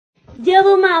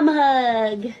Double mom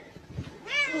hug.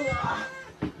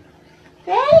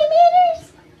 Ready,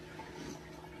 meters?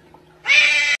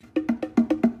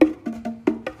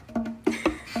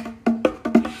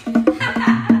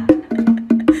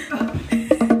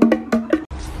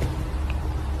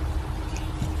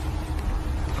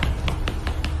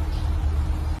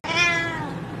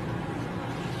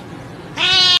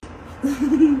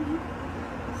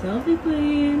 Selfie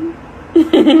queen.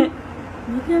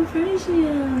 Look how pretty she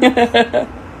is.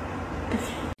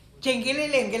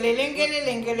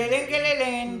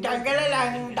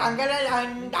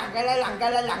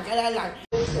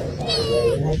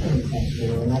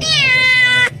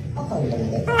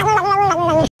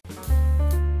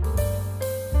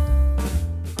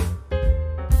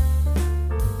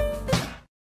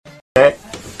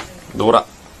 놀아.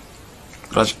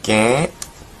 놀아줄게.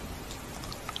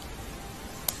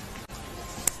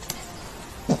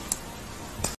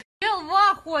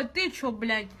 Ой, ты чё,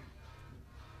 блядь?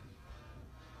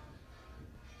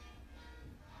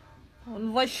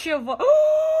 Он вообще в...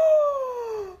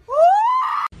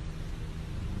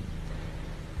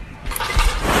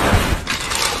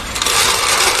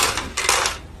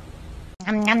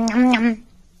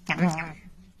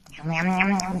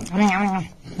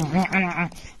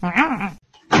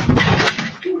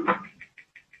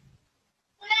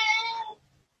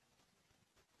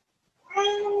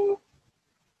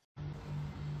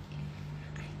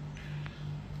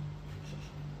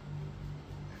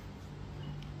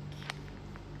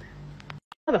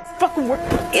 Where the fucking word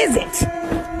is it?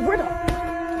 Where the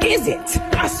is it?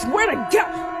 I swear to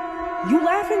God. You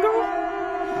laughing,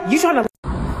 girl? You trying to...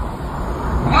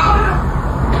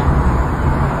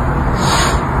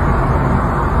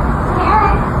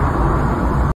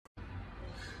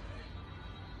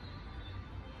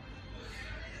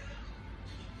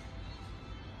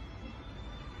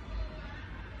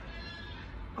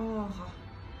 Oh.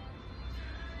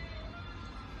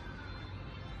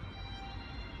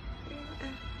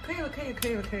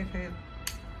 Okay.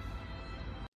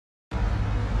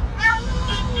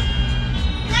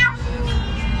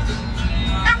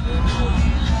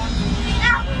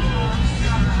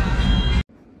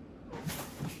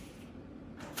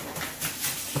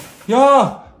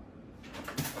 야!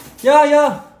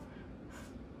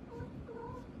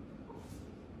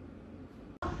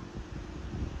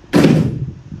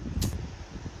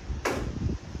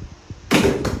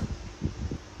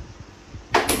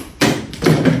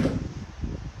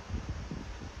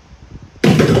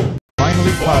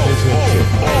 Finally caught his head.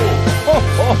 Ho,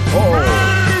 ho, ho!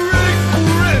 Merry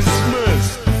Christmas!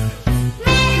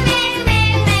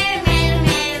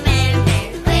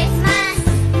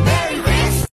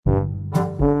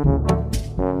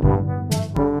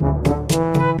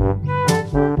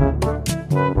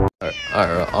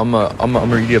 Alright, I'm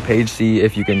gonna read you a page, see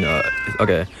if you can,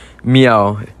 okay.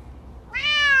 Meow.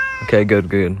 Okay, good.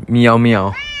 Meow,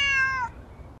 meow.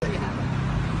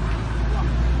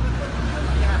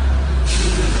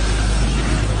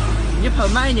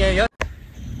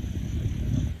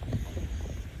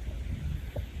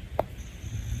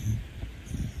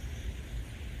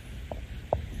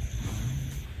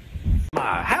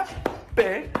 My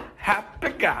happy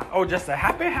guy. Oh, just a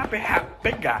happy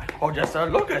guy. Oh, just a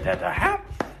look at that, the happy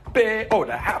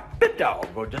dog.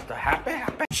 Oh, just a happy.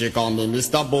 She call me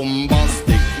Mr.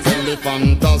 Bombastic, tell me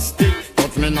fantastic,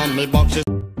 touch me on me back. She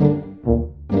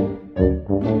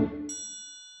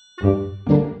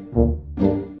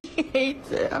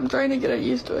hates it. I'm trying to get her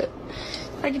used to it.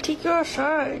 I can take you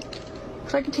outside.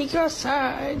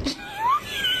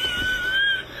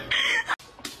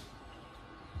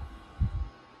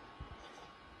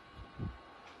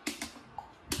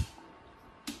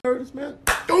 Hurts, man.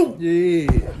 Oh! Yeah,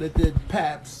 let that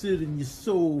pap sit in your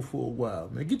soul for a while,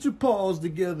 man. Get your paws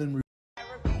together and... Will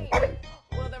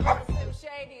the rest of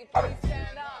Shady please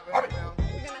stand up? We're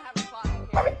gonna have a problem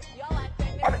here. Y'all act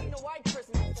like never seen a white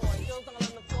person before. Dills all on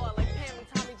the floor like Pam and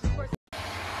Tommy just burst.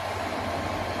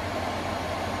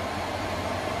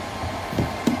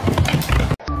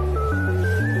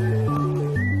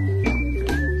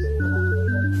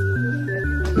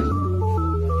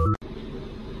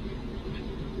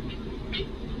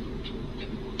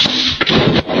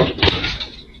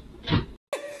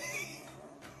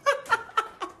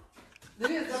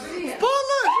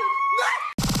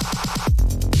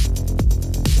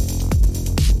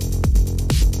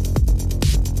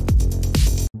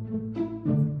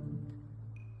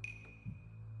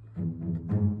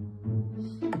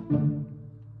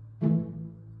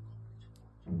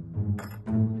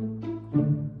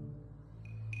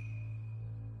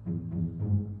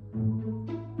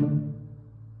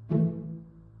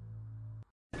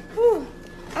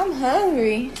 I'm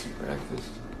hungry. Breakfast.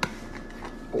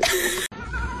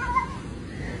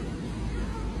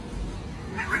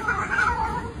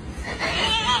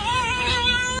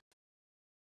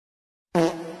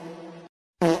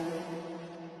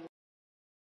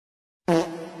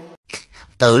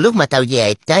 Từ lúc mà tao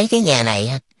về tới cái nhà này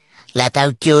á, là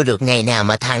tao chưa được ngày nào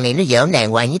mà thằng này nó giỡn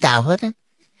đàng hoàng với tao hết á.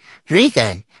 Riết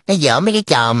rồi, nó giỡn mấy cái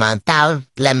trò mà tao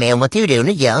là mèo mà thiếu điều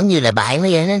nó giỡn như là bạn nó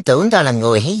vậy. Nó tưởng tao là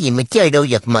người hay gì mà chơi đô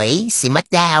vật Mỹ, xì mắt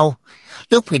đau.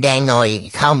 Lúc thì đang ngồi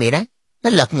không vậy đó, nó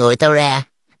lật người tao ra,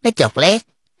 nó chọc lét,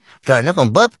 rồi nó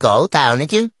còn bóp cổ tao nữa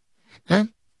chứ. Hả?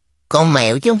 Con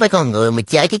mèo chứ không phải con người mà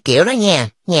chơi cái kiểu đó nha.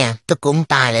 Nha, tôi cũng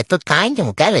tài là tôi cái cho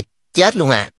một cái là chết luôn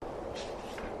à.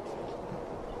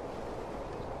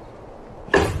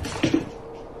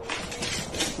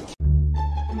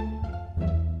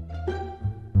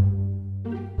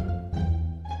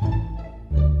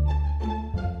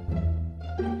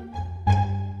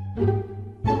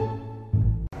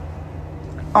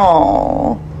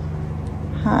 Oh,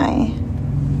 hi.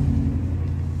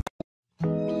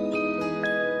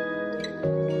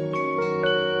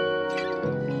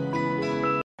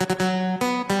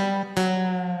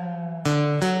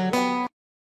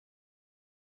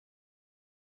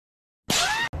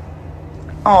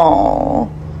 Oh,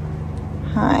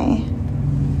 hi.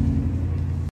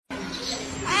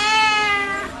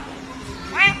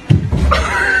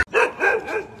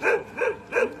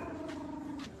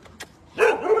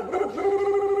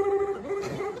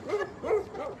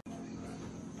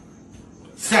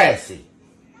 Sassy.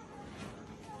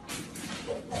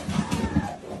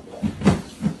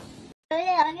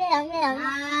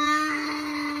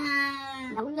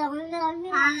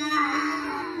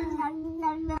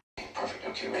 Perfect.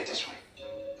 Okay, right this way.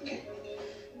 Okay.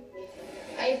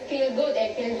 I feel good.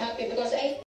 I feel happy because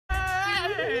I.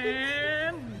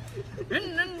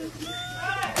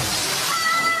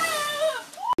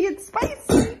 It's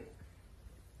spicy.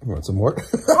 Want some more?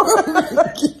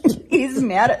 He's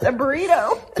mad at the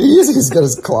burrito. He's got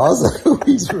his claws out.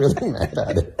 He's really mad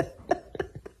at it.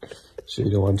 Sure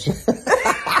you don't want to?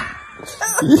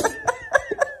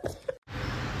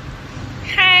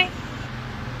 Hi.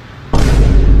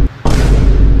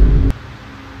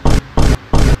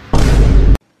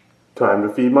 Time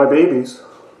to feed my babies.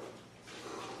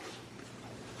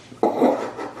 I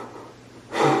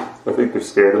think they're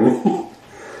scared of me.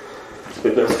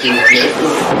 They've never seen me.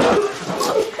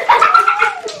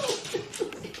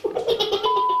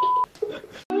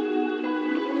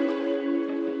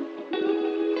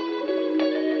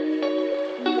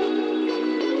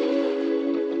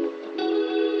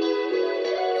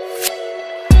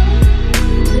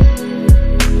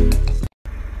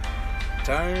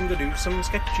 Time to do some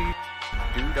sketchy.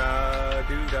 Doo-dah,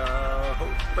 doo-dah,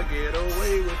 hope I get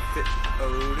away with it.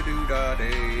 Oh, da doo-dah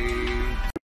day.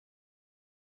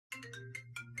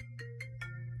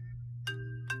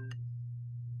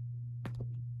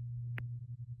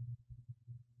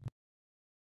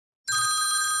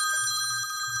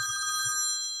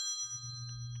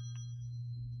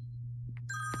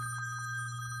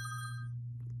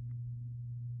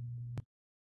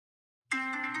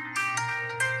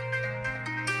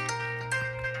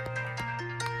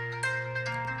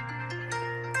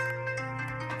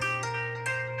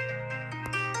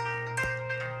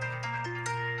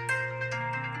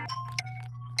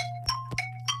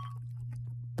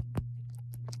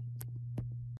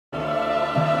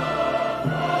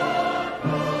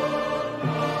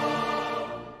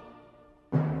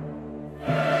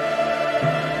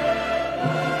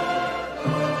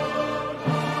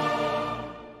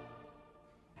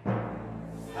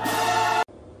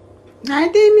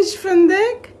 Neredeymiş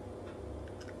fındık?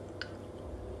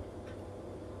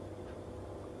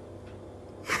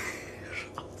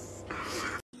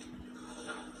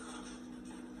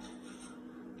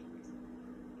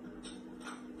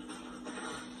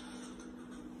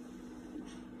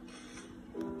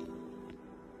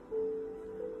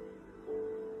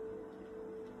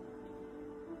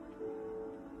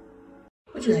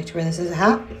 Would you like to wear this as a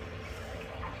hat?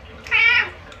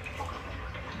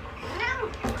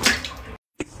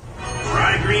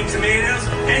 Fried green tomatoes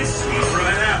and sweet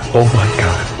fried apples. Oh my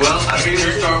god. Well, I think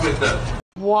we'll start with the.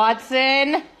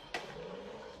 Watson.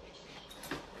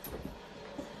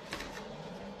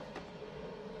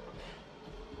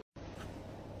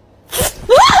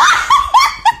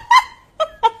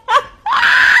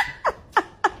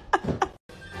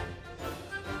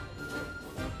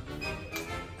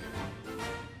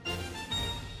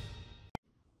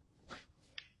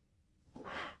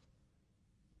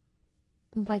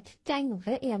 Và chanh của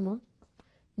các em á,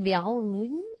 béo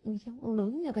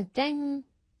nướng như cái chanh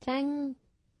chanh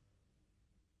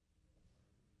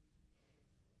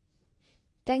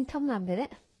Trang thông làm vậy đấy.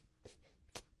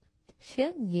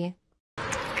 Sướng gì?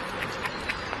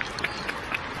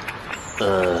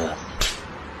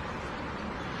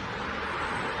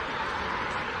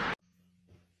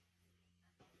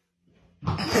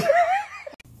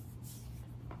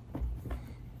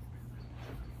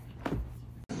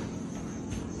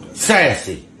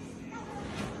 Sassy.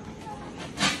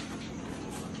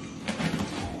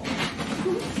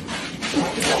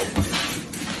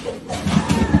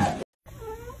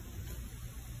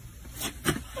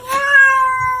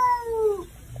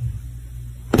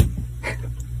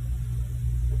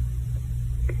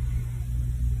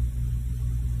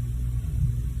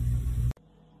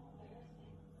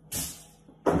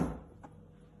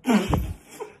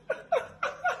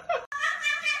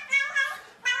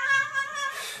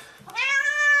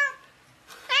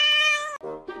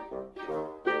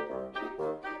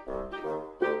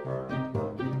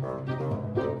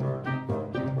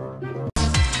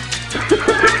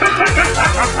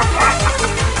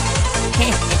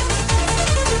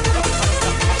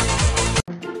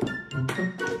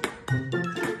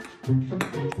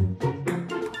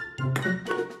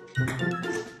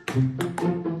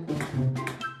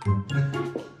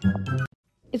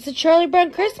 It's a Charlie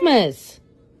Brown Christmas.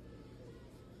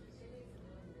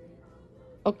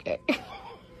 Okay.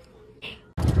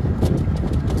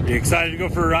 Are you excited to go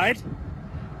for a ride?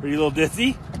 Are you a little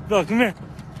dizzy? Phil, come here.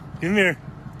 Come here.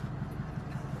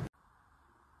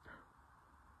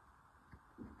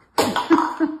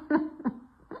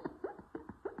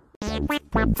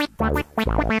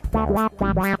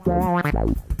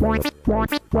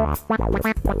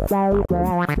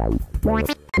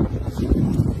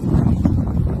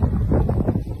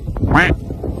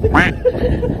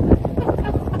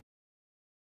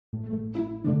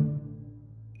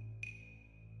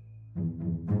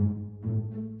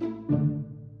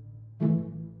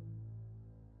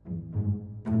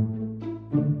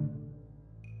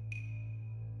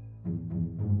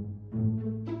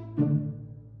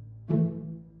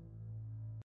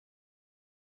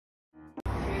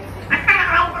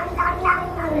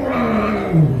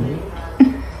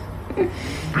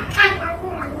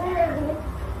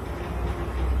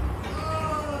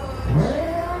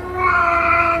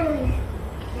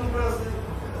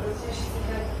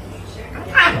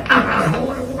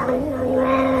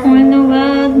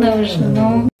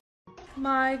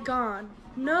 My God,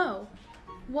 no.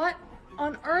 What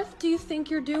on earth do you think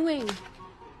you're doing?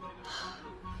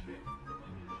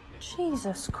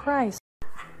 Jesus Christ.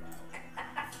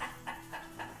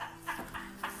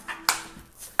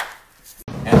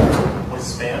 And with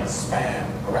span,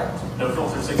 correct? No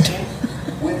filter 16?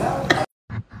 Without... Like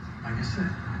I said,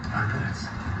 5 minutes.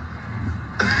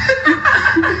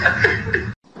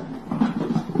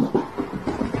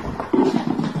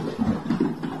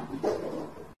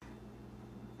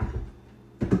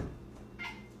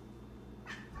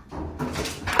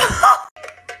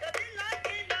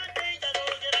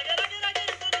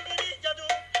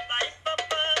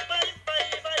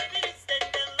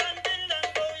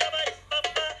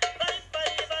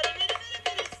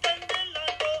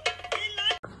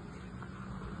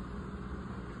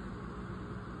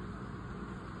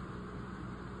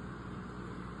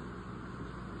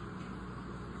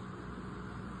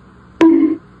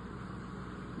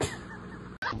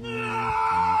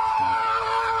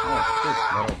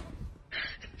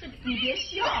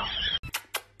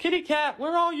 Kitty cat,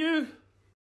 where are you?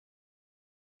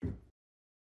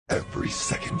 Every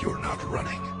second you're not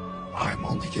running, I'm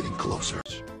only getting closer.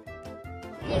 It's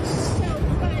so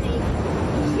funny.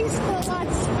 He's a lot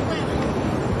sweater.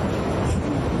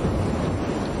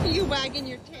 You wagging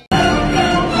your tail.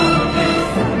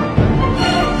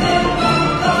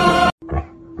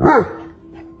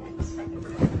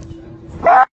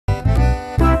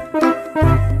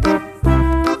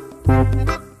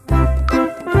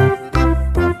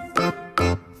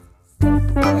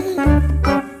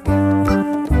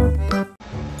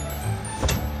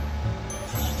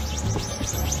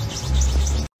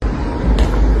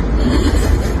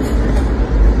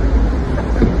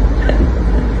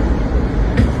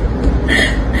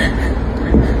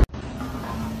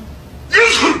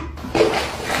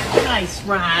 Nice,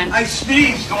 Ron. I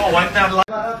sneezed. Oh, I'm not like...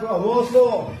 I'm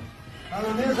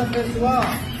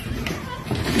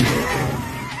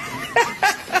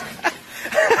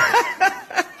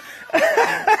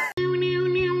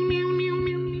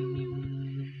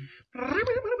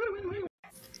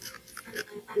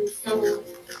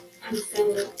so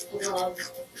loved.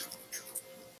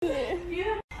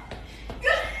 Yeah.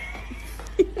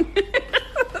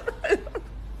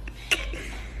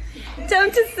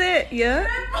 Time to sit, yeah?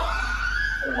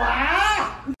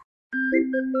 Wow.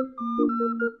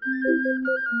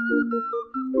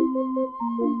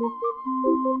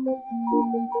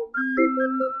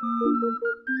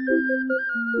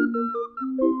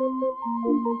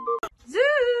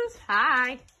 Zeus!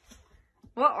 Hi!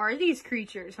 What are these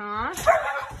creatures, huh?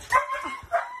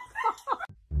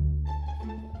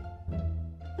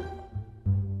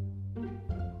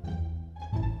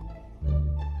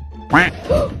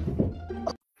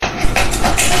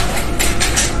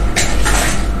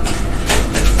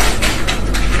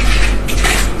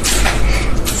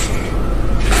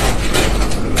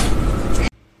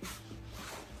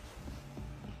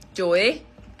 Joy?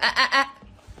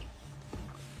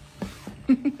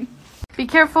 Be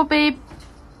careful, babe.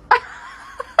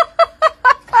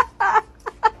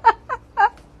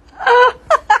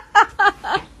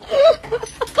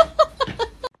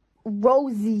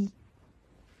 Rosie.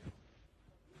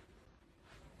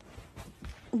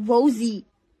 Rosie.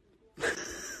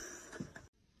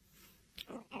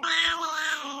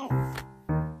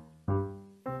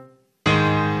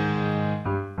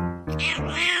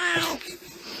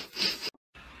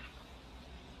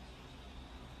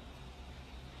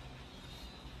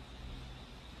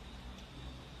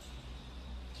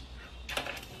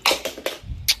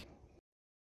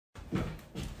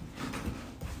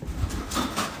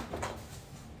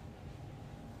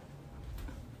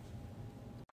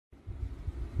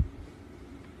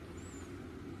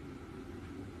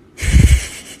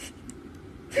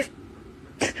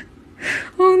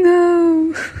 Oh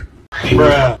no.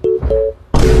 Bruh.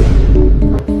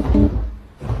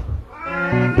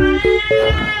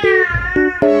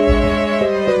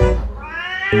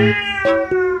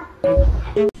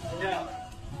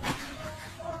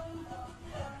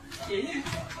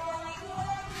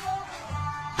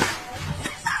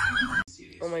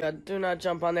 Oh my god, do not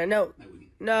jump on there. No.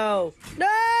 No. No!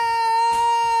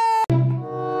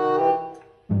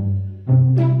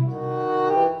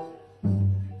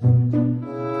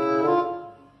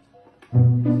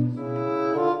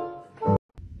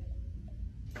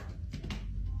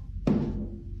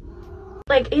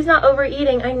 Like, he's not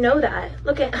overeating. I know that.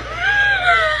 Look at...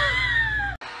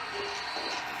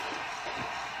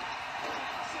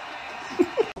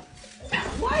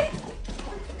 What?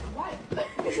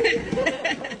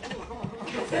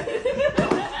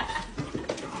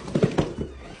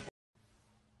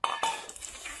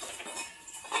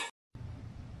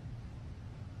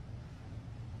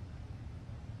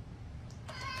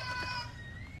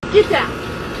 Get down.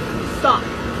 Stop.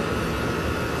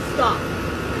 Stop.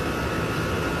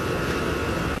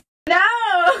 No!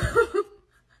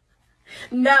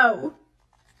 No.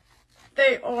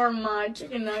 They are my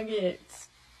chicken nuggets.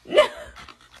 No.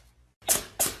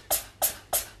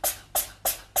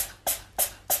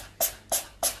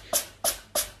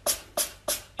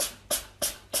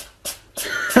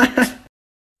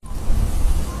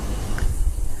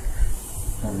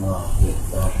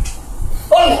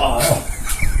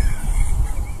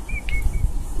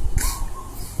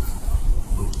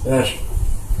 Yes.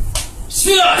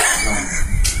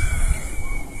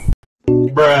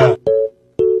 Bruh.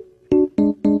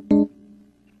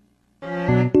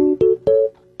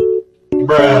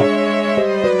 Bruh.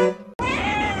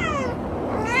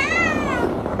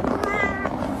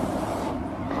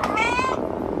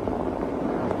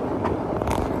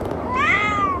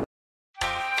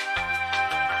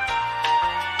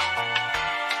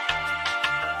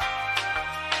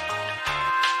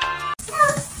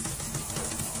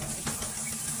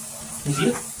 You see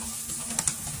it?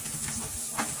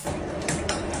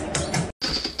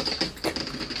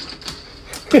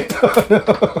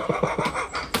 No.